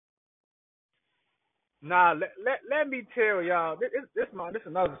Nah, let me tell y'all. This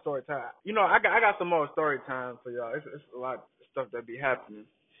another story time. You know, I got some more story time for y'all. It's a lot of stuff that be happening.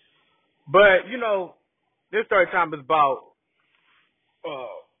 But you know, this story time is about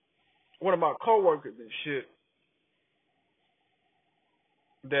uh one of my coworkers and shit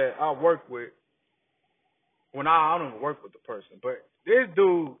that I work with. When I don't even work with the person, but this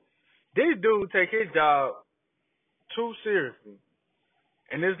dude take his job too seriously,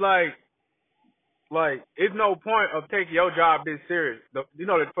 and it's like it's no point of taking your job this serious. You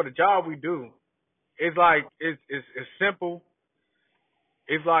know, for the job we do, it's like it's simple.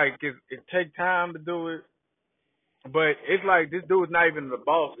 It's like it take time to do it, but it's like this dude's not even the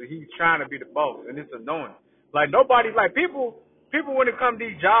boss. He's trying to be the boss, and it's annoying. Like nobody, like people when it comes to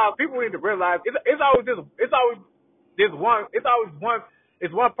these jobs, people need to realize it's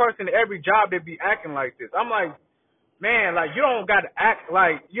one person in every job that be acting like this. I'm like, man, like you don't got to act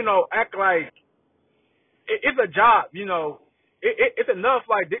like act like it's a job. It's enough.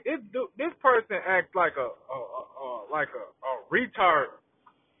 Like this person acts like a retard.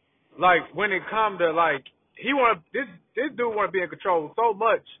 Like when it come to like he want this dude want to be in control so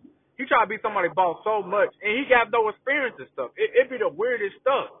much. He try to be somebody's boss so much, and he got no experience and stuff. It be the weirdest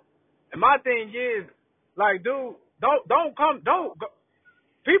stuff. And my thing is, like, dude, don't come, don't. Go,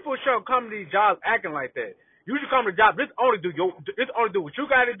 people shouldn't come to these jobs acting like that. You should come to jobs. This only do what you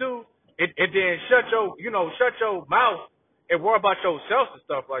got to do, and then shut your mouth and worry about yourself and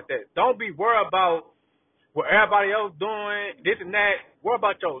stuff like that. Don't be worried about what everybody else doing, this and that. Worry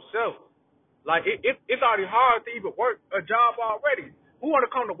about yourself. Like it's already hard to even work a job already. Who want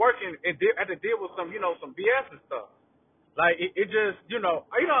to come to work have to deal with some BS and stuff? Like it just I'm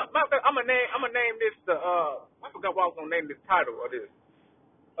gonna name this I forgot what I was gonna name this title of this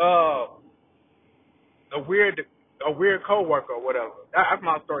uh a weird coworker or whatever. That's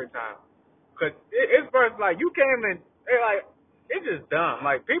my story time. Cause it's first like you came in, they're like it's just dumb.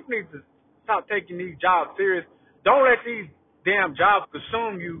 Like people need to stop taking these jobs serious. Don't let these damn jobs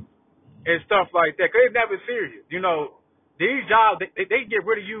consume you and stuff like that. Cause it's never serious. These jobs they get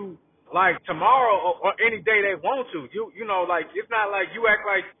rid of you like tomorrow or any day they want to. Like it's not like you act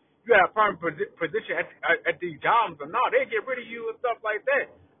like you have a permanent position at these jobs, or no, they get rid of you and stuff like that.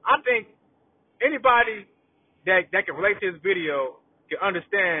 I think anybody that can relate to this video can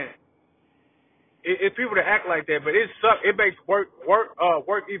understand it's people that act like that, but it makes work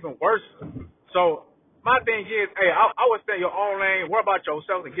even worse. So my thing is, hey, I would stay in your own lane, worry about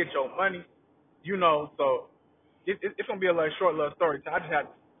yourself and get your money, so it's gonna be a short little story. I just have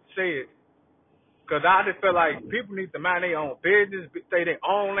to say it because I just feel like people need to mind their own business, stay their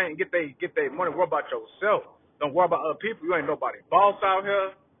own lane, get their money. Worry about yourself. Don't worry about other people. You ain't nobody boss out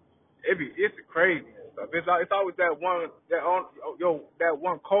here. It's crazy and stuff. It's always that one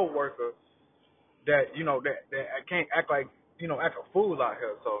coworker that I can't act like act a fool out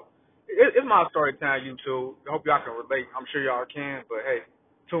here. So it's my story time, YouTube. I hope y'all can relate. I'm sure y'all can. But hey,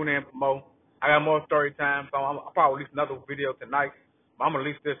 tune in for more. I got more story time, so I'll probably release another video tonight. But I'm gonna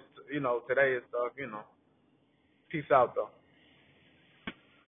release this, today and stuff. Peace out though.